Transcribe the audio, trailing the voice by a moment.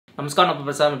నమస్కారం నా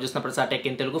ప్రసాద్ మీరు చూస్తున్న ప్రసాద్ టెక్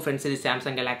తెలుగు ఫ్రెండ్స్ ఇది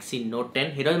సామ్సంగ్ గెలాక్సీ నోట్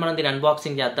 10 ఈరోజు మనం దీని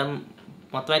అన్బాక్సింగ్ చేద్దాం.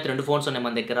 మొత్తం అయితే రెండు ఫోన్స్ ఉన్నాయి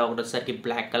మన దగ్గర. ఒకటి వచ్చేసరికి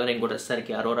బ్లాక్ కలర్, ఇంకోటి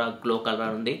వచ్చేసరికి అరోరా గ్లో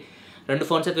కలర్ ఉంది. రెండు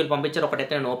ఫోన్స్ అయితే వీళ్ళు పంపించారు.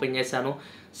 ఒకటైతే నేను ఓపెన్ చేశాను.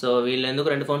 సో వీళ్ళు ఎందుకు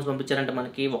రెండు ఫోన్స్ పంపించారంటే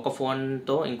మనకి ఒక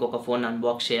ఫోన్తో ఇంకొక ఫోన్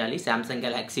అన్బాక్స్ చేయాలి. Samsung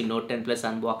Galaxy note 10 plus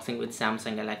unboxing with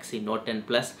Samsung Galaxy note 10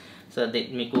 plus. So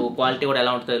మీకు క్వాలిటీ కూడా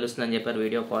ఎలా ఉంటుందో తెలుస్తుందని చెప్పారు,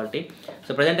 వీడియో క్వాలిటీ.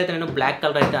 సో ప్రజెంట్ అయితే నేను బ్లాక్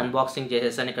కలర్ అయితే అన్బాక్సింగ్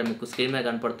చేసేసాను. ఇక్కడ మీకు స్క్రీన్ మీద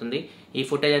కనపడుతుంది. ఈ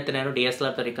ఫుటేజ్ అయితే నేను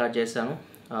డిఎస్ఎల్ఆర్తో రికార్డ్ చేశాను.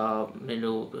 నేను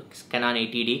కెనాన్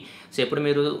 80D. సో ఎప్పుడు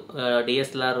మీరు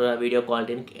డిఎస్ఎల్ఆర్ వీడియో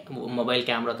క్వాలిటీని మొబైల్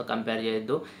కెమెరాతో కంపేర్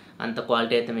చేయొద్దు. అంత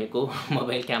క్వాలిటీ అయితే మీకు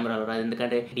మొబైల్ కెమెరాలో రాదు.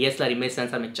 ఎందుకంటే డిఎస్ఎల్ఆర్ ఇమేజ్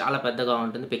సెన్సార్ మీకు చాలా పెద్దగా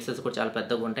ఉంటుంది, పిక్సెల్స్ కూడా చాలా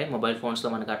పెద్దగా ఉంటాయి. మొబైల్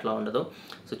ఫోన్స్లో మనకి అట్లా ఉండదు.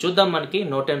 సో చూద్దాం. మనకి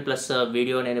నోట్ 10 ప్లస్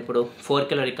వీడియో నేను ఇప్పుడు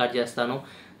 4Kలో రికార్డ్ చేస్తాను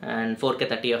అండ్ 4K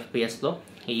 30 FPS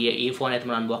ఈ ఫోన్ అయితే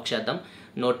మనం అన్బాక్స్ చేద్దాం.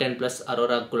 Note 10 plus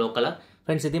Arora glow colour.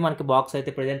 Friends ఇది మనకి బాక్స్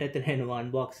అయితే ప్రజెంట్ అయితే నేను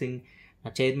అన్బాక్సింగ్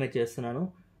నా చైర్ మీద చేస్తున్నాను.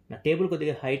 నా టేబుల్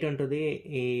కొద్దిగా హైట్ ఉంటుంది.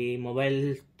 ఈ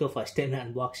మొబైల్తో ఫస్ట్ టైం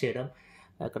అన్బాక్స్ చేయడం.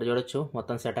 అక్కడ చూడొచ్చు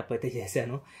మొత్తం సెటప్ అయితే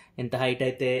చేశాను. ఎంత హైట్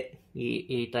అయితే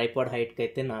ఈ ట్రైపాడ్ హైట్కి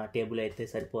అయితే నా టేబుల్ అయితే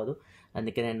సరిపోదు,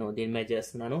 అందుకే నేను దీని మీద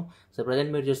చేస్తున్నాను. సో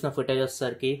ప్రజెంట్ మీరు చూసిన ఫుటేజ్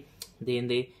వచ్చేసరికి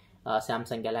దీనిది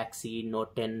సామ్సంగ్ గెలాక్సీ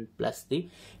నోట్ 10 ప్లస్ది.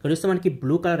 ఇక్కడ చూస్తే మనకి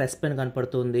బ్లూ కలర్ ఎస్ పెన్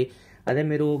కనపడుతుంది. అదే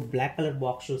మీరు బ్లాక్ కలర్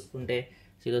బాక్స్ చూసుకుంటే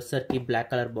ఇది వచ్చేసరికి బ్లాక్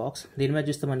కలర్ బాక్స్. దీని మీద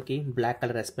చూస్తే మనకి బ్లాక్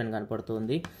కలర్ ఎస్ పెన్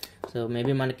కనపడుతుంది. సో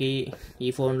మేబీ మనకి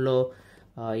ఈ ఫోన్లో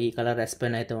ఈ కలర్ ఎస్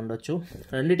పెన్ అయితే ఉండొచ్చు.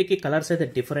 రెండింటికి కలర్స్ అయితే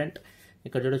డిఫరెంట్.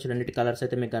 ఇక్కడ చూడొచ్చు రెండింటి కలర్స్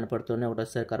అయితే మీకు కనపడుతున్నాయి. ఒకటి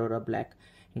వచ్చేసరికి అరోరా బ్లాక్,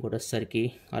 ఇంకోటి వచ్చేసరికి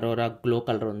అరోరా గ్లో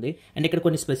కలర్ ఉంది. అండ్ ఇక్కడ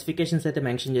కొన్ని స్పెసిఫికేషన్స్ అయితే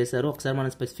మెన్షన్ చేశారు. ఒకసారి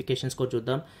మనం స్పెసిఫికేషన్స్ కూడా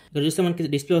చూద్దాం. ఇక్కడ చూస్తే మనకి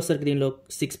డిస్ప్లే వచ్చేసరికి దీనిలో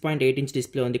 6.8 ఇంచ్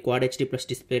డిస్ప్లే ఉంది. Quad HD plus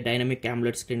display, dynamic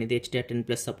AMOLED screen, ఇది HDR10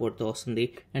 ప్లస్ సపోర్ట్తో వస్తుంది.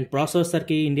 అండ్ ప్రాసెసర్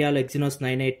వచ్చేసరికి ఇండియాలో ఎగ్జినోస్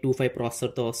 9825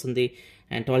 ప్రాసెసర్తో వస్తుంది.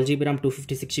 And 12GB RAM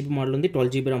 256GB model ఉంది.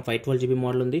 12GB RAM 512GB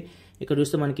మోడల్ ఉంది. ఇక్కడ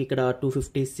చూస్తే మనకి ఇక్కడ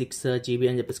 256GB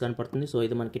అని చెప్పేసి కనపడుతుంది. సో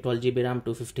ఇది మనకి 12GB RAM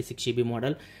 256GB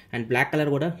model. And black colour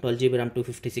కూడా 12GB RAM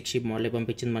 256GB మోడల్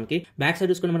పంపించింది మనకి. బ్యాక్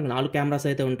సైడ్ చూసుకుంటే మనకి 4 కెమెరాస్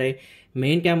అయితే ఉంటాయి.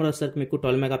 మెయిన్ కెమెరా వచ్చేసరికి మీకు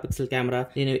 12 మెగాపిక్సెల్ కెమెరా.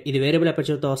 ఇది వేరియబుల్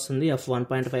అపర్చర్తో వస్తుంది.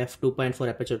 f1.5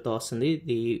 f2.4 అపర్చర్తో వస్తుంది.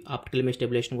 ఇది ఆప్టికల్ ఇమేజ్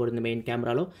స్టెబిలైజేషన్ కూడా ఉంది మెయిన్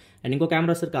కెమెరాలో. అండ్ ఇంకో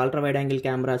కెమెరా వచ్చేసరికి ultra wide angle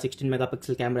camera 16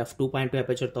 megapixel camera f2.2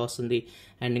 అపర్చర్తో వస్తుంది.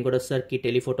 అండ్ ఇంకోటి వచ్చేసరికి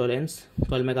టెలిఫోటో లెన్స్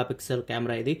 12 మెగాపిక్సెల్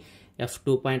కెమెరా, ఇది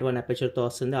f2.1 అపర్చర్తో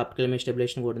వస్తుంది. ఆప్టికల్ ఇమేజ్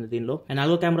స్టెబిలైజేషన్ కూడా ఉంది దీనిలో. అండ్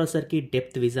నాలుగో కెమెరా వచ్చేసరికి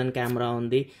డెప్త్ విజన్ కెమెరా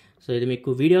ఉంది. సో ఇది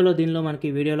మీకు దీనిలో మనకి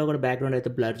వీడియోలో కూడా బ్యాక్గ్రౌండ్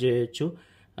అయితే బ్లర్ చేయొచ్చు.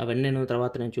 అవన్నీ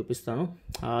తర్వాత నేను చూపిస్తాను.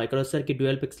 ఇక్కడ వచ్చేసరికి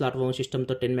డ్యూయల్ పిక్సెల్ ఆటోమోటివ్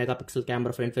సిస్టమ్తో 10 megapixel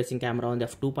camera, front facing camera ఉంది.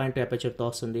 f2.2 అపర్చర్తో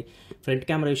వస్తుంది. ఫ్రంట్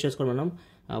కెమెరా యూస్ చేసుకొని మనం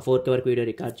 4K వరకు వీడియో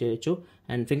రికార్డ్ చేయొచ్చు.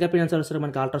 అండ్ ఫింగర్ ప్రింట్ సెన్సార్ వస్తే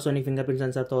మనకి అల్ట్రాసోనిక్ ఫింగర్ ప్రింట్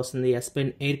సెన్సార్తో వస్తుంది. ఎస్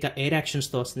పెన్ ఎయిర్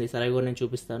యాక్షన్స్తో వస్తుంది. సరే కూడా నేను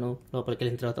చూపిస్తాను లోపలికి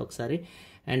వెళ్ళిన తర్వాత ఒకసారి.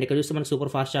 అండ్ ఇక్కడ చూస్తే మనకి సూపర్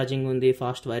ఫాస్ట్ ఛార్జింగ్ ఉంది,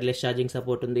 ఫాస్ట్ వైర్లెస్ ఛార్జింగ్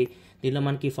సపోర్ట్ ఉంది. దీనిలో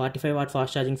మనకి 45 వాట్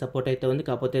ఫాస్ట్ ఛార్జింగ్ సపోర్ట్ అయితే ఉంది.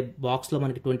 కాకపోతే బాక్స్లో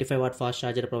మనకి 25 వాట్ ఫాస్ట్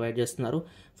ఛార్జర్ ప్రొవైడ్ చేస్తున్నారు.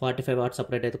 45 వాట్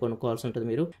సపరేట్ అయితే కొనుక్కోవాల్సి ఉంటుంది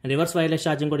మీరు. రివర్స్ వైర్లెస్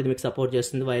ఛార్జింగ్ కూడా ఇది మీకు సపోర్ట్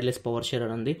చేస్తుంది. వైర్లెస్ పవర్ షేర్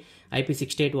అని ఉంది.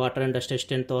 IP68 వాటర్ అండ్ డస్ట్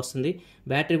రెసిస్టెంట్తో వస్తుంది.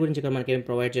 బ్యాటరీ గురించి ఇక్కడ మనకి ఏం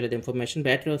ప్రొవైడ్ చేయలేదు ఇన్ఫర్మేషన్.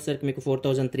 బ్యాటరీ వచ్చేసరికి మీకు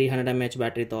 4300 mAh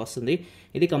బ్యాటరీతో వస్తుంది.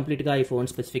 ఇది కంప్లీట్గా ఈ ఫోన్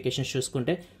స్పెసిఫికేషన్స్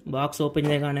చూసుకుంటే. బాక్స్ ఓపెన్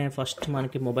చేయగానే ఫస్ట్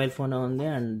మనకి మొబైల్ ఫోన్ ఉంది.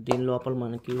 అండ్ దీని లోపల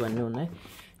మనకి ఇవన్నీ ఉన్నాయి.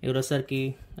 ఇక్కడ వచ్చేసరికి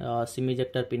సిమ్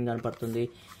ఇజెక్టర్ పిన్ కనపడుతుంది.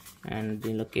 అండ్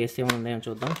దీనిలో కేస్ ఏమైనా ఉన్నాయో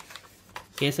చూద్దాం.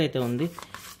 కేస్ అయితే ఉంది.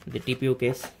 ఇది TPU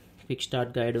case, quick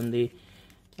start guide ఉంది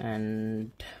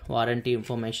and warranty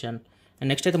information. And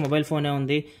next అయితే మొబైల్ ఫోనే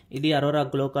ఉంది. ఇది అరోరా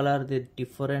గ్లో కలర్. ఇది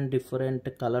డిఫరెంట్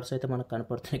కలర్స్ అయితే మనకు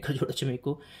కనపడుతున్నాయి. ఇక్కడ చూడొచ్చు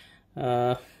మీకు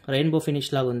రెయిన్బో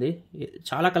ఫినిష్ లాగా ఉంది.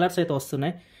 చాలా కలర్స్ అయితే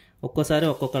వస్తున్నాయి. ఒక్కోసారి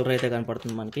ఒక్కో కలర్ అయితే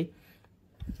కనపడుతుంది మనకి.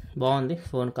 బాగుంది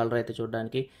ఫోన్ కలర్ అయితే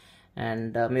చూడడానికి.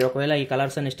 అండ్ మీరు ఒకవేళ ఈ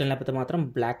కలర్స్ అని ఇష్టం లేకపోతే మాత్రం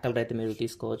బ్లాక్ కలర్ అయితే మీరు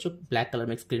తీసుకోవచ్చు. బ్లాక్ కలర్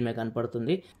మీకు స్క్రీన్ మీద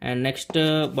కనపడుతుంది. అండ్ నెక్స్ట్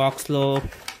బాక్స్లో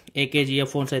AKG ఇయర్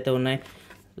ఫోన్స్ అయితే ఉన్నాయి.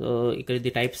 సో ఇక్కడ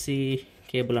ఇది Type-C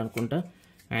కేబుల్ అనుకుంటా,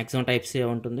 మ్యాక్సిమం Type-C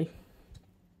ఉంటుంది.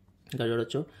 ఇంకా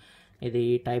చూడొచ్చు ఇది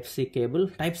Type-C cable,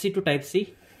 Type-C to Type-C,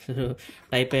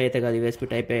 Type-A అయితే కాదు, USB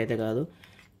Type-A అయితే కాదు.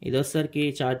 ఇది వచ్చేసరికి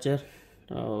charger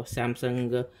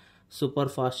Samsung super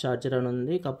fast charger అని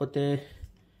ఉంది. కాకపోతే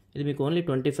ఇది మీకు ఓన్లీ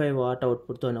 25 వాట్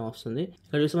అవుట్పుట్తోనే వస్తుంది.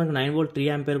 ఇక్కడ చూస్తే మనకి 9V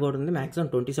 3A కూడా ఉంది. మ్యాక్సిమం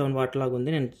 27 వాట్ లాగా ఉంది.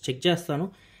 నేను చెక్ చేస్తాను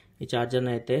ఈ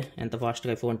ఛార్జర్ని అయితే ఎంత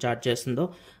ఫాస్ట్గా ఫోన్ ఛార్జ్ చేస్తుందో.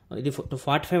 ఇది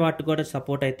 45 వాట్ కూడా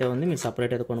సపోర్ట్ అయితే ఉంది. మీరు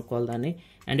సపరేట్ అయితే కొనుక్కోవాలి దాన్ని.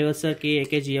 అండ్ వచ్చేసరికి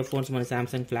AKG ఇయర్ ఫోన్స్ మన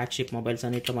సామ్సంగ్ ఫ్లాగ్షిప్ మొబైల్స్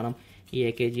అన్నిట్లో మనం ఈ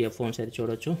AKG ఇయర్ ఫోన్స్ అయితే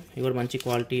చూడొచ్చు. ఇవి కూడా మంచి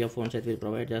క్వాలిటీ ఇయర్ ఫోన్స్ అయితే వీళ్ళు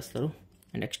ప్రొవైడ్ చేస్తారు.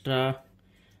 అండ్ ఎక్స్ట్రా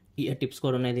ఇయర్ టిప్స్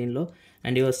కూడా ఉన్నాయి దీనిలో.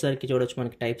 అండ్ ఇవి వచ్చేసరికి చూడొచ్చు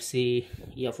మనకి Type-C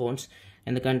ఇయర్ ఫోన్స్.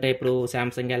 ఎందుకంటే ఇప్పుడు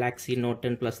సామ్సంగ్ గెలాక్సీ నోట్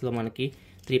 10 ప్లస్లో మనకి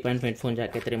 3.5 హెడ్ ఫోన్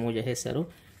జాక్ అయితే రిమూవ్ చేసేస్తారు.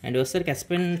 అండ్ వచ్చేసరికి ఎస్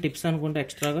పెన్ టిప్స్ అనుకుంటే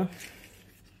ఎక్స్ట్రాగా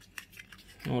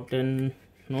నోట్ 10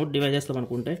 నోట్ డివైజెస్లో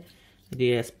మనకు ఉంటాయి. ఇది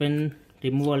yes pen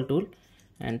removal tool.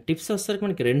 And tips వచ్చేసరికి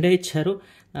మనకి రెండే ఇచ్చారు.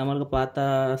 నార్మల్గా పాత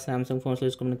సామ్సంగ్ ఫోన్స్లో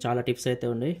చూసుకుంటే చాలా టిప్స్ అయితే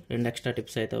ఉన్నాయి, 2 ఎక్స్ట్రా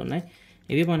టిప్స్ అయితే ఉన్నాయి.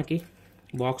 ఇవి మనకి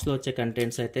బాక్స్లో వచ్చే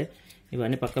కంటెంట్స్ అయితే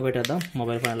ఇవన్నీ పక్క పెట్టేద్దాం.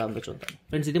 మొబైల్ ఫోన్ ఎలా ఉందో చూద్దాం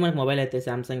ఫ్రెండ్స్. ఇది మనకి మొబైల్ అయితే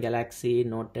సామ్సంగ్ గెలాక్సీ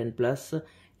నోట్ 10 ప్లస్.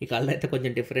 ఈ కలర్ అయితే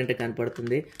కొంచెం డిఫరెంట్గా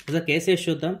కనపడుతుంది. ఒకసారి కేస్ వేసి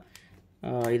చూద్దాం.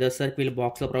 ఇది వచ్చేసరికి వీళ్ళు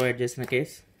బాక్స్లో ప్రొవైడ్ చేసిన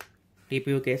కేస్,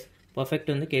 టీపీయూ కేస్ పర్ఫెక్ట్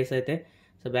ఉంది కేస్ అయితే.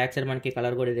 సో బ్యాక్ సైడ్ మనకి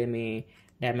కలర్ కూడా ఇదేమి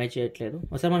డ్యామేజ్ చేయట్లేదు.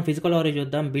 ఒకసారి మనం ఫిజికల్ ఓవరేజ్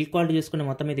చూద్దాం. బిల్డ్ క్వాలిటీ చూసుకుంటే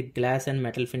మొత్తం ఇది గ్లాస్ అండ్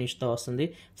మెటల్ ఫినిష్తో వస్తుంది.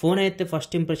 ఫోన్ అయితే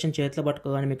ఫస్ట్ ఇంప్రెషన్ చేతిలో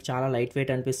పట్టుకోగానే మీకు చాలా లైట్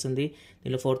వెయిట్ అనిపిస్తుంది.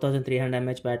 దీనిలో 4300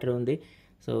 mAh బ్యాటరీ ఉంది.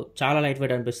 సో చాలా లైట్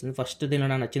వెయిట్ అనిపిస్తుంది. ఫస్ట్ దీనిలో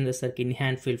నాకు నచ్చింది వచ్చేసరికి ఇన్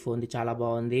హ్యాండ్ ఫీల్ ఫోన్ చాలా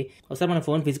బాగుంది. ఒకసారి మన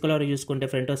ఫోన్ ఫిజికల్ ఓవరేజ్ చూసుకుంటే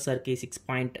ఫ్రంట్ వచ్చేసరికి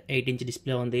 6.8 ఇంచ్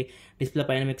డిస్ప్లే ఉంది. డిస్ప్లే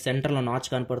పైన మీకు సెంటర్లో నాచ్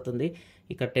కనపడుతుంది.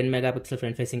 ఇక్కడ 10 మెగాపిక్సెల్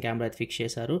ఫ్రంట్ ఫేసింగ్ కెమెరా అయితే ఫిక్స్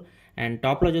చేశారు. అండ్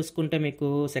టాప్లో చూసుకుంటే మీకు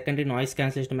సెకండరీ నాయిస్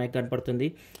క్యాన్సిలేషన్ మైక్ కనపడుతుంది.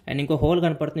 అండ్ ఇంకో హోల్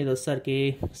కనపడుతుంది. ఇది వచ్చేసరికి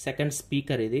సెకండ్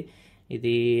స్పీకర్.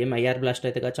 ఇది ఏం ఐఆర్ బ్లాస్ట్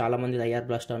అయితే కాదు. చాలామంది ఇది ఐఆర్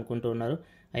బ్లాస్ట్ అనుకుంటూ ఉన్నారు.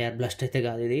 ఐఆర్ బ్లాస్ట్ అయితే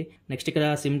కాదు ఇది. నెక్స్ట్ ఇక్కడ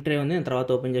సిమ్ ట్రే ఉంది, నేను తర్వాత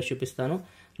ఓపెన్ చేసి చూపిస్తాను.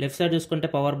 లెఫ్ట్ సైడ్ చూసుకుంటే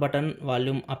power button,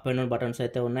 volume up and down buttons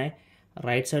అయితే ఉన్నాయి.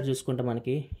 రైట్ సైడ్ చూసుకుంటే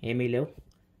మనకి ఏమీ లేవు.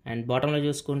 అండ్ బాటంలో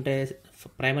చూసుకుంటే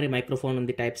ప్రైమరీ మైక్రోఫోన్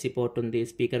ఉంది, టైప్ సి పోర్ట్ ఉంది,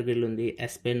 స్పీకర్ గ్రిల్ ఉంది,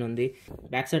 ఎస్ పెన్ ఉంది.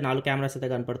 బ్యాక్ సైడ్ 4 కెమెరాస్ అయితే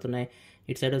కనపడుతున్నాయి.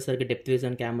 ఇటు సైడ్ వచ్చేసరికి డెప్త్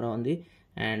విజన్ కెమెరా ఉంది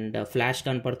అండ్ ఫ్లాష్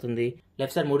కనపడుతుంది.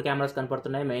 లెఫ్ట్ సైడ్ 3 కెమెరాస్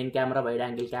కనపడుతున్నాయి. Main camera, wide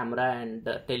angle camera and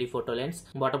telephoto lens.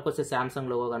 బాటంకి వచ్చే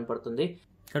సామ్సంగ్ లోగో కనపడుతుంది.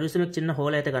 ఇక్కడ చూస్తే మీకు చిన్న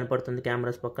హోల్ అయితే కనపడుతుంది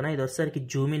కెమెరాస్ పక్కన. ఇది వచ్చేసరికి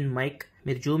జూమ్ ఇన్ మైక్.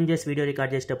 మీరు జూమ్ చేసి వీడియో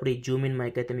రికార్డ్ చేసేటప్పుడు ఈ జూమ్ ఇన్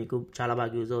మైక్ అయితే మీకు చాలా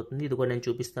బాగా యూజ్ అవుతుంది. ఇది కూడా నేను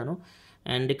చూపిస్తాను.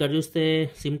 అండ్ ఇక్కడ చూస్తే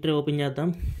సిమ్ ట్రే ఓపెన్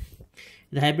చేద్దాం.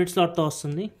 ఇది హైబ్రిడ్ స్లాట్తో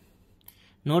వస్తుంది.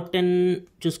 నోట్ 10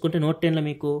 చూసుకుంటే నోట్ 10లో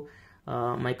మీకు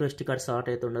మైక్రో ఎస్టీ కార్డ్ స్లాట్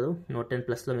అయితే ఉండదు. నోట్ 10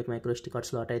 ప్లస్లో మీకు మైక్రో ఎస్టీ కార్డ్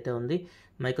స్లాట్ అయితే ఉంది.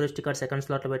 మైక్రో ఎస్టీ కార్డ్ సెకండ్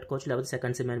స్లాట్లో పెట్టుకోవచ్చు, లేకపోతే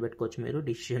సెకండ్ సిమ్ అని పెట్టుకోవచ్చు. మీరు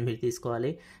డిసిషన్ మీరు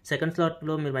తీసుకోవాలి. సెకండ్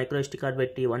స్లాట్లో మీరు మైక్రో ఎస్టీ కార్డ్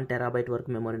పెట్టి 1 TB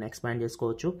వరకు మెమరీని ఎక్స్పాండ్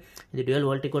చేసుకోవచ్చు. ఇది డ్యూయల్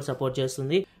వోల్టీ కోడ్ సపోర్ట్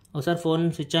చేస్తుంది. ఒకసారి ఫోన్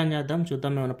స్విచ్ ఆన్ చేద్దాం,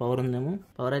 చూద్దాం ఏమైనా పవర్ ఉందేమో.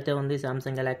 పవర్ అయితే ఉంది.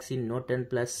 Samsung Galaxy note 10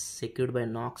 plus secured by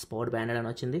నాక్స్ power banded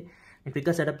అని వచ్చింది. నేను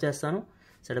క్విక్గా సెటప్ చేస్తాను.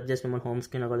 సెటప్ చేసి మిమ్మల్ని హోమ్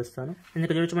స్క్రీన్లో కలుస్తాను.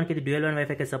 ఎందుకంటే చూడొచ్చు మనకి ఇది డ్యూయల్ 1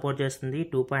 వైఫైకి సపోర్ట్ చేస్తుంది.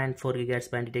 2.4 GHz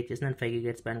బ్యాండ్ డిటెక్ట్ చేసింది అండ్ 5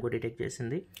 GHz బ్యాండ్ కూడా డిటెక్ట్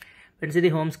చేసింది. ఫ్రెండ్స్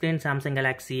ఇది home screen Samsung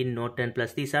Galaxy note 10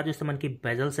 plus. ఈసారి చూస్తే మనకి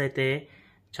బెజల్స్ అయితే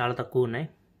చాలా తక్కువ ఉన్నాయి.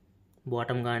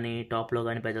 బాటమ్ కానీ టాప్లో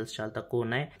కానీ బెజల్స్ చాలా తక్కువ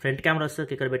ఉన్నాయి. ఫ్రంట్ కెమెరా వస్తే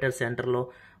ఇక్కడ బెటర్ సెంటర్లో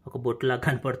ఒక బొట్టులాగా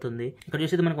కనపడుతుంది. ఇక్కడ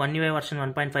చూసేది మనకి 1 UI వర్షన్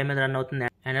 1.5 మీద రన్ అవుతుంది.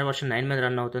 ఆండ్రాయిడ్ వర్షన్ 9 మీద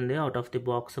రన్ అవుతుంది. అవుట్ ఆఫ్ ది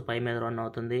బాక్స్ 5 మీద రన్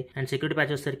అవుతుంది. అండ్ సెక్యూరిటీ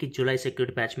ప్యాచ్ వచ్చేసరికి జూలై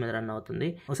సెక్యూరిటీ ప్యాచ్ మీద రన్ అవుతుంది.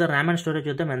 ఒకసారి ర్యామ్ అండ్ స్టోరేజ్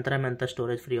చూద్దాం. ఎంత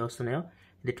స్టోరేజ్ ఫ్రీ వస్తున్నాయో.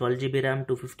 ఇది 12 GB ర్యామ్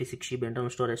 256 GB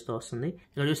ఇంటర్నల్ స్టోరేజ్తో వస్తుంది.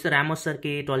 ఇక్కడ చూస్తే ర్యామ్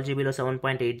వచ్చేసరికి 12 GBలో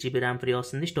 7.8 GB ర్యామ్ ఫ్రీ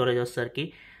వస్తుంది. స్టోరేజ్ వచ్చేసరికి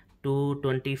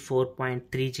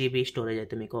 224.3 GB స్టోరేజ్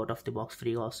అయితే మీకు అవుట్ ఆఫ్ ది బాక్స్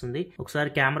ఫ్రీగా వస్తుంది. ఒకసారి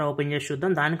కెమెరా ఓపెన్ చేసి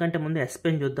చూద్దాం. దానికంటే ముందు ఎస్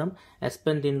పెన్ చూద్దాం. ఎస్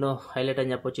పెన్ దీనిలో హైలైట్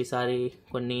అని చెప్పొచ్చు. ఈసారి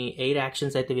కొన్ని ఎయిర్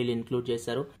యాక్షన్స్ అయితే వీళ్ళు ఇంక్లూడ్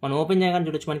చేశారు. మనం ఓపెన్ చేయగానే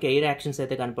చూడొచ్చు మనకి ఎయిర్ యాక్షన్స్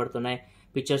అయితే కనపడుతున్నాయి.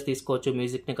 పిక్చర్స్ తీసుకోవచ్చు,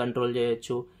 మ్యూజిక్ని కంట్రోల్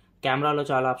చేయొచ్చు. కెమెరాలో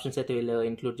చాలా ఆప్షన్స్ అయితే వీళ్ళు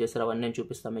ఇంక్లూడ్ చేశారు. అవన్నీ నేను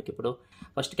చూపిస్తాను మీకు ఇప్పుడు.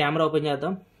 ఫస్ట్ కెమెరా ఓపెన్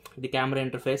చేద్దాం. ఇది కెమెరా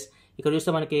ఇంటర్ఫేస్. ఇక్కడ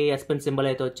చూస్తే మనకి ఎస్ పెన్ సింబల్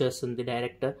అయితే వచ్చేస్తుంది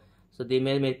డైరెక్ట్. సో దీని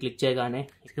మీద మీరు క్లిక్ చేయగానే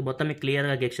మొత్తం మీకు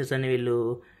క్లియర్గా గెస్చర్స్ అని వీళ్ళు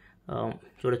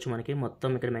చూడొచ్చు. మనకి మొత్తం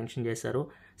ఇక్కడ మెన్షన్ చేశారు.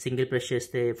 సింగిల్ ప్రెస్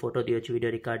చేస్తే ఫోటో తీయొచ్చు, వీడియో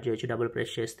రికార్డ్ చేయొచ్చు. డబుల్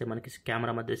ప్రెస్ చేస్తే మనకి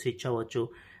కెమెరా మధ్య స్విచ్ అవ్వచ్చు.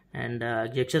 అండ్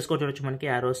గెస్చర్స్ కూడా చూడొచ్చు. మనకి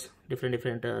యారోస్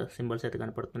డిఫరెంట్ సింబల్స్ అయితే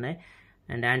కనపడుతున్నాయి.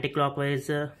 And anti clock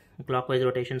wise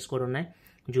rotations కూడా ఉన్నాయి,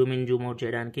 జూమ్ ఇన్ జూమ్ అవుట్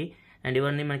చేయడానికి. అండ్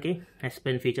ఇవన్నీ మనకి ఎస్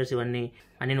పెన్ ఫీచర్స్. ఇవన్నీ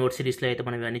అన్ని నోట్ సిరీస్లో అయితే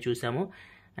మనం ఇవన్నీ చూసాము.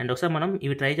 అండ్ ఒకసారి మనం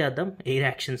ఇవి ట్రై చేద్దాం. ఎయిర్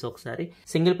యాక్షన్స్ ఒకసారి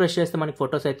సింగిల్ ప్రెస్ చేస్తే మనకి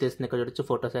ఫొటోస్ అయితే తీస్తుంది. ఇక్కడ చూడొచ్చు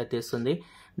ఫొటోస్ అయితే తీస్తుంది.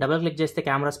 డబుల్ క్లిక్ చేస్తే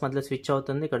కెమెరాస్ మధ్యలో స్విచ్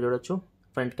అవుతుంది. ఇక్కడ చూడొచ్చు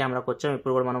ఫ్రంట్ కెమెరాకి వచ్చాం.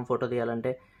 ఇప్పుడు కూడా మనం ఫోటో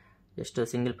తీయాలంటే జస్ట్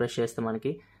సింగిల్ ప్రెస్ చేస్తే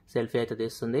మనకి సెల్ఫీ అయితే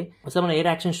తీస్తుంది. ఒకసారి మనం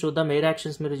ఎయిర్ యాక్షన్స్ చూద్దాం. ఎయిర్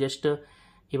యాక్షన్స్ మీరు జస్ట్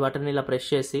ఈ బటన్ ఇలా ప్రెస్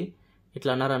చేసి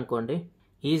ఇట్లా అన్నారనుకోండి,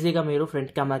 ఈజీగా మీరు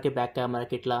ఫ్రంట్ కెమెరాకి బ్యాక్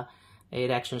కెమెరాకి ఇట్లా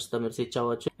ఎయిర్ యాక్షన్స్తో మీరు స్విచ్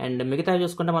అవ్వచ్చు. అండ్ మిగతా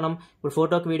చూసుకుంటే మనం ఇప్పుడు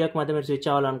ఫోటోకి వీడియోకి మధ్య మీరు స్విచ్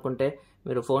అవ్వాలనుకుంటే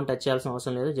మీరు ఫోన్ టచ్ చేయాల్సిన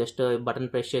అవసరం లేదు. జస్ట్ బటన్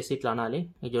ప్రెస్ చేసి ఇట్లా అనాలి.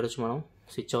 ఇది చూడొచ్చు మనం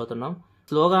స్విచ్ అవుతున్నాం.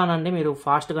 స్లోగా అనండి. మీరు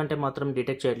ఫాస్ట్గా అంటే మాత్రం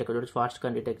డిటెక్ట్ చేయట్లేదు. ఇక్కడ చూడొచ్చు ఫాస్ట్గా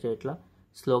డిటెక్ట్ చేయట్లా,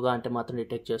 స్లోగా అంటే మాత్రం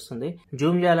డిటెక్ట్ చేస్తుంది.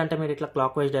 జూమ్ చేయాలంటే మీరు ఇట్లా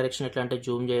క్లాక్ వైజ్ డైరెక్షన్ ఇట్లా అంటే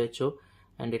జూమ్ చేయొచ్చు.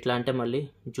 అండ్ ఇట్లా అంటే మళ్ళీ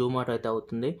జూమ్ అవుట్ అయితే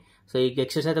అవుతుంది. సో ఈ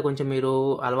గెస్చర్స్ అయితే కొంచెం మీరు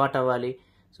అలవాటు అవ్వాలి.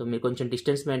 సో మీరు కొంచెం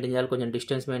డిస్టెన్స్ మెయింటైన్ చేయాలి. కొంచెం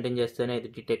డిస్టెన్స్ మెయింటైన్ చేస్తేనే ఇది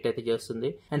డిటెక్ట్ అయితే చేస్తుంది.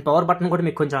 అండ్ పవర్ బటన్ కూడా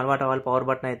మీకు కొంచెం అలవాటు అవ్వాలి. పవర్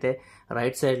బటన్ అయితే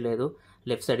రైట్ సైడ్ లేదు,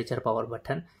 లెఫ్ట్ సైడ్ ఇచ్చారు పవర్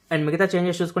బటన్. అండ్ మిగతా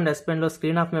చేంజెస్ చూసుకుంటే ఎస్ పెన్లో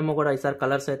స్క్రీన్ ఆఫ్ మెమో కూడా ఈసారి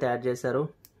కలర్స్ అయితే యాడ్ చేశారు.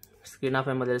 స్క్రీన్ ఆఫ్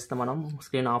మెమో తెలిస్తే మనం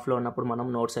స్క్రీన్ ఆఫ్లో ఉన్నప్పుడు మనం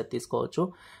నోట్స్ అయితే తీసుకోవచ్చు.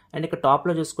 అండ్ ఇక్కడ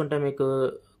టాప్లో చూసుకుంటే మీకు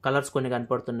కలర్స్ కొన్ని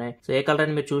కనపడుతున్నాయి. సో ఏ కలర్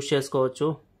అని మీరు చూస్ చేసుకోవచ్చు.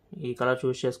 ఈ కలర్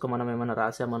చూస్ చేసుకో మనం ఏమైనా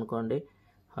రాసామనుకోండి,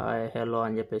 హాయ్ హెల్లో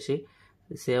అని చెప్పేసి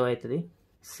సేవ్ అవుతుంది.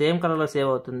 సేమ్ కలర్లో సేవ్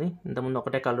అవుతుంది. ఇంతకుముందు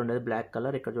ఒకటే కలర్ ఉండేది బ్లాక్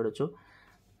కలర్. ఇక్కడ చూడొచ్చు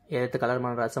ఏదైతే కలర్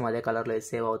మనం రాసామో అదే కలర్లో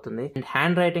సేవ్ అవుతుంది. అండ్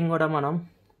హ్యాండ్ రైటింగ్ కూడా మనం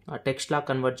టెక్స్ట్ లాగా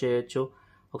కన్వర్ట్ చేయొచ్చు.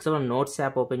 ఒకసారి మనం నోట్స్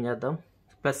యాప్ ఓపెన్ చేద్దాం.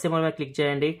 ప్లస్ సింబల్ మీద క్లిక్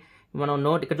చేయండి. మనం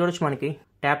నోట్ ఇక్కడ చూడొచ్చు, మనకి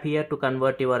tap here to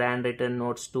convert your hand return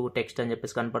notes to text అని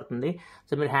చెప్పేసి కనపడుతుంది.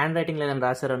 సో మీరు హ్యాండ్ రైటింగ్లో ఏదైనా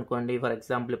రాశారనుకోండి, ఫర్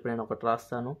ఎగ్జాంపుల్ ఇప్పుడు నేను ఒకటి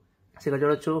రాస్తాను. సో ఇక్కడ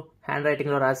చూడొచ్చు హ్యాండ్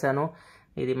రైటింగ్లో రాశాను.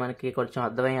 ఇది మనకి కొంచెం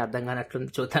అర్థం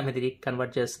కానట్లుంది. చూద్దాం ఇది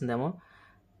కన్వర్ట్ చేస్తుందేమో.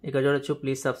 ఇక్కడ చూడొచ్చు,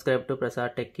 please subscribe to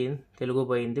Prasad tech in Telugu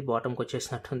పోయింది, బాటంకి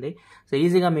వచ్చేసినట్టుంది. సో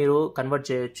ఈజీగా మీరు కన్వర్ట్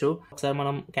చేయొచ్చు. ఒకసారి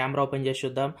మనం కెమెరా ఓపెన్ చేసి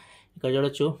చూద్దాం. ఇక్కడ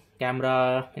చూడొచ్చు కెమెరా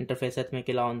ఇంటర్ఫేస్ అయితే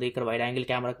మీకు ఇలా ఉంది. ఇక్కడ వైడ్ యాంగిల్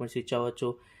కెమెరాకి మీరు స్విచ్ అవ్వచ్చు,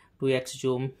 2x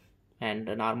Zoom and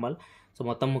normal. So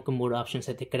మొత్తం 3 ఆప్షన్స్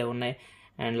అయితే ఇక్కడే ఉన్నాయి.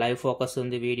 అండ్ లైవ్ ఫోకస్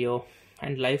ఉంది, వీడియో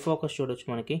అండ్ లైవ్ ఫోకస్ చూడొచ్చు.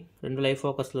 మనకి 2 లైవ్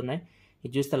ఫోకస్లు ఉన్నాయి.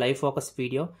 ఇది చూస్తే లైవ్ ఫోకస్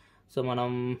వీడియో. సో మనం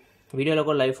వీడియోలో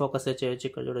కూడా లైవ్ ఫోకస్ చేయొచ్చు.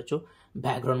 ఇక్కడ చూడొచ్చు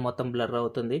బ్యాక్గ్రౌండ్ మొత్తం బ్లర్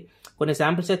అవుతుంది. కొన్ని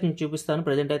శాంపిల్స్ అయితే నేను చూపిస్తాను.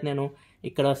 ప్రజెంట్ అయితే నేను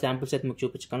ఇక్కడ శాంపిల్స్ అయితే మీకు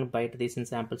చూపించగలను, బయట తీసిన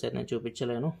శాంపిల్స్ అయితే నేను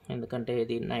చూపించలేను, ఎందుకంటే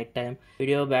ఇది night time.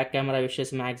 Video back camera use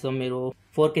చేసి మ్యాక్సిమం మీరు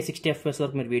 4K 60 FPS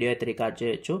వరకు మీరు వీడియో అయితే రికార్డ్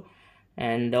చేయొచ్చు.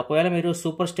 అండ్ ఒకవేళ మీరు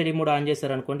సూపర్ స్టడీ మోడ్ ఆన్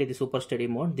చేశారనుకోండి, ఇది సూపర్ స్టడీ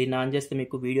మోడ్. దీన్ని ఆన్ చేస్తే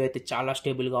మీకు వీడియో అయితే చాలా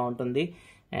స్టేబుల్గా ఉంటుంది.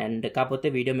 అండ్ కాకపోతే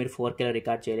వీడియో మీరు 4Kలో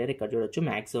రికార్డ్ చేయలేరు. ఇక్కడ చూడొచ్చు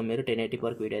మ్యాక్సిమం మీరు 1080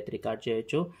 వరకు వీడియో అయితే రికార్డ్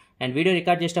చేయొచ్చు. అండ్ వీడియో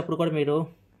రికార్డ్ చేసేటప్పుడు కూడా మీరు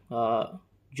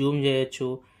జూమ్ చేయొచ్చు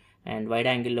అండ్ వైడ్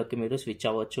యాంగిల్లోకి మీరు స్విచ్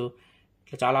అవ్వచ్చు.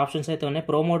 ఇట్లా చాలా ఆప్షన్స్ అయితే ఉన్నాయి.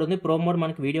 ప్రో మోడ్ ఉంది. ప్రో మోడ్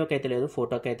మనకి వీడియోకి అయితే లేదు,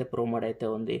 ఫోటోకి అయితే ప్రో మోడ్ అయితే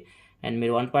ఉంది. అండ్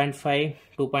మీరు 1.5,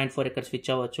 2.4 ఇక్కడ స్విచ్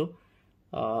అవ్వచ్చు.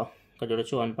 ఇక్కడ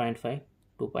చూడొచ్చు 1.5,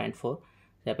 2.4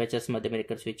 అపర్చర్స్ మధ్య మీరు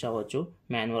ఇక్కడ స్విచ్ అవ్వచ్చు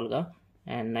మాన్యువల్గా.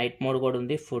 అండ్ నైట్ మోడ్ కూడా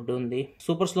ఉంది, ఫుడ్ ఉంది,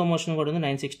 సూపర్ స్లో మోషన్ కూడా ఉంది,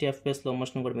 960 FPS స్లో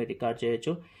మోషన్ కూడా మీరు రికార్డ్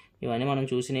చేయొచ్చు. ఇవన్నీ మనం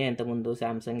చూసినాయి ఇంతకుముందు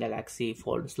సామ్సంగ్ గెలాక్సీ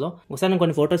ఫోల్డ్స్లో. ఒకసారి నేను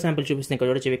కొన్ని ఫోటో శాంపిల్స్ చూపిస్తున్నాను. ఇక్కడ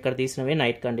చూడొచ్చు ఇక్కడ తీసినవి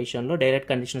నైట్ కండిషన్లో. డైరెక్ట్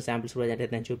కండిషన్ శాంపిల్స్ కూడా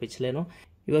అయితే నేను చూపించలేను.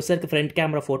 ఇవి వచ్చేసరికి ఫ్రంట్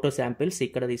కెమెరా ఫోటో శాంపిల్స్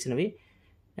ఇక్కడ తీసినవి.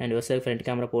 అండ్ వచ్చేసరికి ఫ్రంట్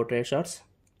కెమెరా పోర్ట్రేట్ షాట్స్.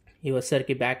 ఇవి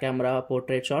వచ్చేసరికి back camera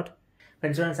portrait shot.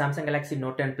 Friends నేను Samsung Galaxy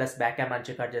note 10 plus back camera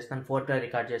record చేస్తాను, 4K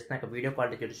రికార్డ్ చేస్తాను. ఇక వీడియో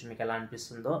క్వాలిటీ చూసి మీకు ఎలా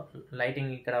అనిపిస్తుందో.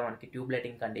 లైటింగ్ ఇక్కడ మనకి ట్యూబ్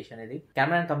లైటింగ్ కండిషన్ ఇది.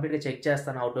 కెమెరాని కంప్లీట్గా చెక్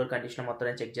చేస్తాను, అవుట్డోర్ కండిషన్ మొత్తం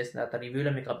నేను చెక్ చేసిన తర్వాత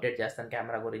రివ్యూలో మీకు అప్డేట్ చేస్తాను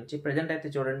కెమెరా గురించి. ప్రజెంట్ అయితే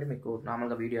చూడండి మీకు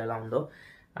నార్మల్గా వీడియో ఎలా ఉందో.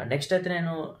 నెక్స్ట్ అయితే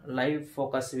నేను లైవ్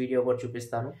ఫోకస్ వీడియో కూడా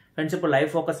చూపిస్తాను. ఫ్రెండ్స్ ఇప్పుడు లైవ్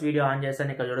ఫోకస్ వీడియో ఆన్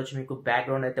చేస్తాను. ఇక్కడ చూడొచ్చు మీకు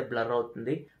బ్యాక్గ్రౌండ్ అయితే బ్లర్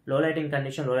అవుతుంది. లో లైటింగ్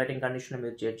కండిషన్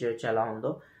మీరు చెక్ చేయొచ్చు ఎలా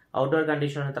ఉందో. అవుట్డోర్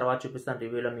కండిషన్ తర్వాత చూపిస్తాను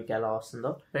రివ్యూలో మీకు ఎలా వస్తుందో.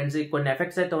 ఫ్రెండ్స్ కొన్ని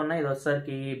ఎఫెక్ట్స్ అయితే ఉన్నాయి. ఇది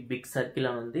వచ్చేసరికి బిగ్ సర్కిల్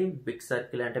అని ఉంది. బిగ్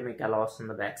సర్కిల్ అంటే మీకు ఎలా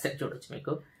వస్తుందో బ్యాక్ సైడ్ చూడొచ్చు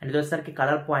మీకు. అండ్ ఇది వచ్చేసరికి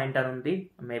కలర్ పాయింట్ అని ఉంది.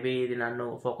 మేబీ ఇది నన్ను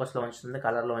ఫోకస్ లో ఉంచుతుంది,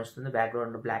 కలర్ లో ఉంచుతుంది.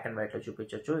 బ్యాక్గ్రౌండ్ బ్లాక్ అండ్ వైట్ లో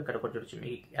చూపించవచ్చు. ఇక్కడ కూడా చూడొచ్చు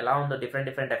మీకు ఎలా ఉందో.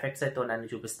 డిఫరెంట్ ఎఫెక్ట్స్ అయితే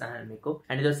ఉన్నాయి, చూపిస్తాను మీకు.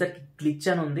 అండ్ ఇది వచ్చేసరికి గ్లిచ్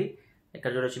అని ఉంది.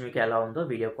 ఇక్కడ చూడొచ్చు మీకు ఎలా ఉందో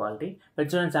వీడియో క్వాలిటీ.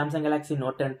 ఫ్రెండ్స్ నేను Samsung Galaxy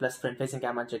note 10 plus front facing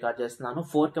camera record చేస్తున్నాను.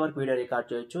 4K వరకు వీడియో రికార్డ్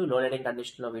చేయొచ్చు. లో లైటింగ్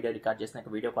కండిషన్ లో వీడియో రికార్డ్ చేసిన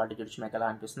వీడియో క్వాలిటీ చూడొచ్చు మీకు ఎలా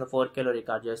అనిపిస్తుందో. 4Kలో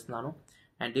రికార్డ్ చేస్తున్నాను.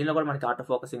 అండ్ దీనిలో కూడా మనకి ఆటో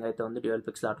ఫోకసింగ్ అయితే ఉంది, డ్యూయల్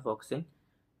పిక్సెల్ ఆటో ఫోకసింగ్.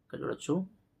 ఇక్కడ చూడొచ్చు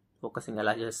ఫోకసింగ్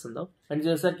ఎలా చేస్తుందో. ఫ్రెండ్స్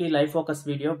వచ్చేసరికి live focus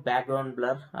video background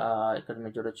blur ఇక్కడ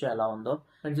మీరు చూడొచ్చు ఎలా ఉందో.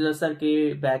 ఫ్రెండ్స్ వచ్చేసరికి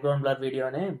బ్యాక్గ్రౌండ్ బ్లర్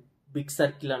వీడియోనే బిగ్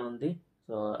సర్కిల్ అని ఉంది.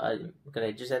 సో ఇక్కడ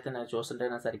ఎడ్జెస్ అయితే నేను చూస్తుంటే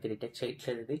నా సరికి డిటెక్ట్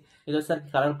చేయట్లేదు. ఇది వచ్చేసరికి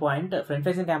colour point front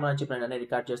facing camera నుంచి నేను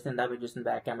రికార్డ్ చేస్తే ఇందాక చూస్తుంది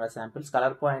back camera samples.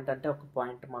 Colour point అంటే ఒక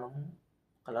పాయింట్ మనం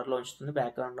కలర్లో ఉంచుతుంది,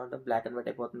 బ్యాక్గ్రౌండ్లో అంటే బ్లాక్ అండ్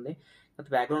వైట్ అయిపోతుంది.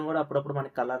 బ్యాక్గ్రౌండ్ కూడా అప్పుడప్పుడు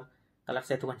మనకి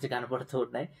కలర్స్ అయితే మంచిగా కనపడుతూ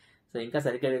ఉన్నాయి. సో ఇంకా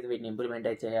సరిగ్గా వీటిని ఇంప్లిమెంట్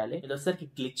అయితే చేయాలి. ఇది వచ్చేసరికి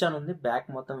గ్లిచ్ అని ఉంది. బ్యాక్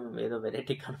మొత్తం ఏదో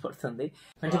వెరైటీ కనపడుతుంది.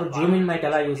 మంచి ఇప్పుడు జూమ్ ఇన్ మైక్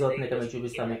ఎలా యూజ్ అవుతుంది ఇక్కడ నేను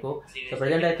చూపిస్తాను మీకు. సో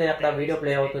ప్రజెంట్ అయితే అక్కడ వీడియో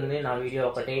ప్లే అవుతుంది, నా వీడియో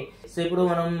ఒకటి. సో ఇప్పుడు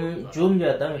మనం జూమ్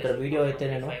చేద్దాం. ఇక్కడ వీడియో అయితే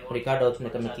నేను రికార్డ్ అవుతుంది,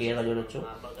 ఇక్కడ మీరు క్లియర్గా చూడొచ్చు.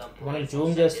 మనం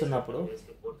జూమ్ చేస్తున్నప్పుడు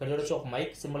ఇక్కడ చూడొచ్చు ఒక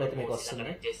మైక్ సింబల్ అయితే మీకు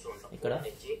వస్తుంది ఇక్కడ.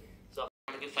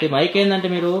 ఈ మైక్ ఏంటంటే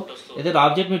మీరు ఏదైతే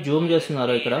ఆబ్జెక్ట్ మీరు జూమ్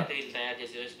చేస్తున్నారో ఇక్కడ,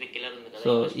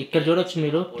 సో ఇక్కడ చూడొచ్చు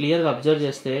మీరు క్లియర్గా అబ్జర్వ్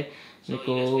చేస్తే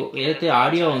మీకు ఏదైతే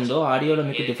ఆడియో ఉందో ఆడియోలో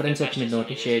మీకు డిఫరెన్స్ వచ్చి మీరు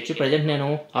నోటీస్ చేయొచ్చు. ప్రజెంట్ నేను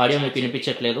ఆడియో మీకు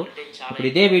వినిపించట్లేదు. ఇప్పుడు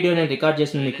ఇదే వీడియో నేను రికార్డ్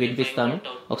చేసి మీకు వినిపిస్తాను.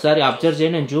 ఒకసారి అబ్జర్వ్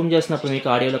చేయండి. నేను జూమ్ చేసినప్పుడు మీకు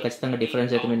ఆడియోలో ఖచ్చితంగా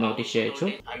డిఫరెన్స్ అయితే మీరు నోటీస్ చేయొచ్చు.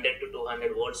 100 to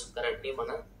 200 volts కరెంట్ ని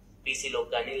మన పీసీలో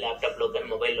కానీ ల్యాప్టాప్ లో కానీ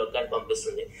మొబైల్లో కానీ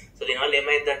పంపిస్తుంది. సో దీనివల్ల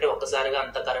ఏమైందంటే ఒక్కసారిగా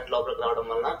అంత కరెంట్ లోపలికి రావడం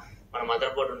వల్ల మన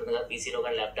మదర్ బోర్డ్ ఉంటుంది కదా, పీసీలో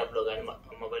కానీ ల్యాప్టాప్ లో కానీ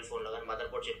మొబైల్ ఫోన్ లో కానీ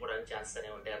మదర్ బోర్డ్ చెప్పుకోవడానికి ఛాన్సెస్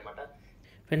అనేవి ఉంటాయి అనమాట.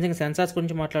 ఫ్రెండ్స్ ఇంకా సెన్సార్స్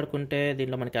గురించి మాట్లాడుకుంటే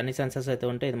దీంట్లో మనకి అన్ని సెన్సార్స్ అయితే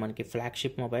ఉంటాయి. ఇది మనకి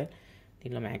ఫ్లాగ్షిప్ మొబైల్.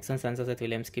 దీంట్లో మ్యాక్సిమం సెన్సార్స్ అయితే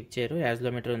వీళ్ళేం స్కిప్ చేయరు.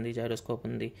 యాజ్లోమీటర్ ఉంది, జైరోస్కోప్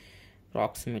ఉంది,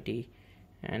 ప్రాక్సిమిటీ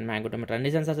అండ్ మ్యాగ్నెటోమీటర్, అన్ని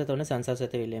సెన్సార్స్ అయితే ఉన్నాయి. సెన్సార్స్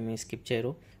అయితే వీళ్ళేమి స్కిప్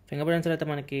చేయరు. ఫింగర్ ప్రింట్ సెన్సార్ అయితే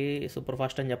మనకి సూపర్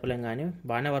ఫాస్ట్ అని చెప్పలేం కానీ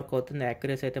బాగానే వర్క్ అవుతుంది.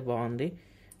 యాక్యురసీ అయితే బాగుంది.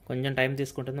 కొంచెం టైం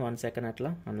తీసుకుంటుంది, 1 సెకండ్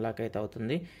అట్లా అన్లాక్ అయితే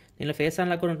అవుతుంది. దీనిలో ఫేస్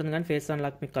అన్లాక్ కూడా ఉంటుంది కానీ ఫేస్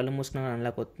అన్లాక్ మీకు కళ్ళు మూసుకున్న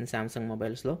అన్లాక్ అవుతుంది సామ్సంగ్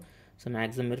మొబైల్స్లో. సో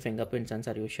మ్యాక్సిమం మీరు ఫింగర్ ప్రింట్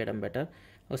సెన్సార్ యూస్ చేయడం బెటర్.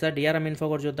 ఒకసారి DRM ఇన్ఫో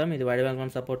కూడా చూద్దాం. ఇది వైడ్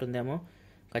బ్యాండ్ సపోర్ట్ ఉందేమో,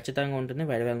 ఖచ్చితంగా ఉంటుంది.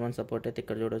 వైడ్ బ్యాండ్ సపోర్ట్ అయితే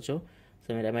ఇక్కడ చూడొచ్చు. సో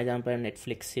మీరు అమెజాన్ ప్రైమ్,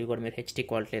 నెట్ఫ్లిక్స్ ఇవి కూడా మీరు హెచ్డీ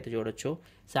క్వాలిటీ అయితే చూడొచ్చు.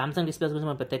 సామ్సంగ్ డిస్ప్లేస్ గురించి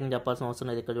మనం ప్రత్యేకంగా చెప్పాల్సిన అవసరం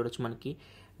లేదు. ఇక్కడ చూడొచ్చు మనకి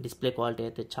డిస్ప్లే క్వాలిటీ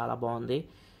అయితే చాలా బాగుంది.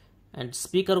 అండ్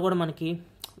స్పీకర్ కూడా మనకి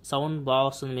సౌండ్ బాగా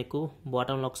వస్తుంది. మీకు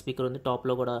బాటంలో ఒక స్పీకర్ ఉంది,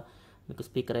 టాప్లో కూడా మీకు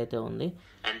స్పీకర్ అయితే ఉంది.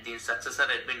 అండ్ దీని సక్సెసర్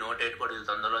రెడ్మీ నోట్ 8 కూడా వీళ్ళు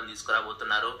తొందరలో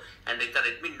తీసుకురాబోతున్నారు. అండ్ ఇంకా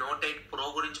రెడ్మీ నోట్ 8 ప్రో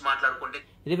గురించి మాట్లాడుకుంటే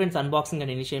ఇది friends unboxing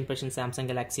and initial impression Samsung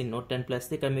Galaxy note 10 plus.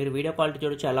 ఇక్కడ మీరు వీడియో క్వాలిటీ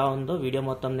చూడొచ్చు ఎలా ఉందో. వీడియో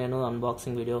మొత్తం నేను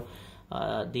అన్బాక్సింగ్ వీడియో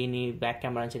దీని బ్యాక్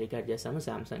కెమెరా నుంచి రికార్డ్ చేశాను.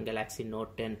 సామ్సంగ్ గెలాక్సీ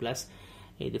నోట్ 10 ప్లస్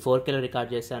ఇది 4Kలో రికార్డ్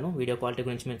చేశాను. వీడియో క్వాలిటీ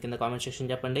గురించి మీరు కింద కామెంట్ సెక్షన్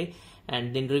చెప్పండి. అండ్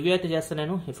దీని రివ్యూ అయితే చేస్తాను.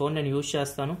 నేను ఈ ఫోన్ నేను యూజ్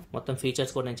చేస్తాను, మొత్తం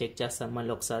ఫీచర్స్ కూడా నేను చెక్ చేస్తాను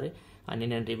మళ్ళీ ఒకసారి, అన్ని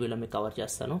నేను రివ్యూలో మీకు కవర్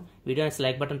చేస్తాను. వీడియో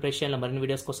లైక్ బటన్ ప్రెస్ చేయాలి. మరిన్ని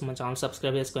వీడియోస్ కోసం మన ఛానల్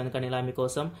సబ్స్క్రైబ్ చేసుకోండి, ఎందుకంటే ఇలా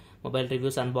మీకోసం mobile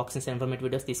reviews, unboxings, informative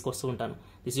videos తీసుకొస్తూ ఉంటాను.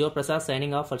 This your Prasad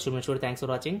signing off. For sure thanks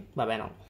for watching. By by now.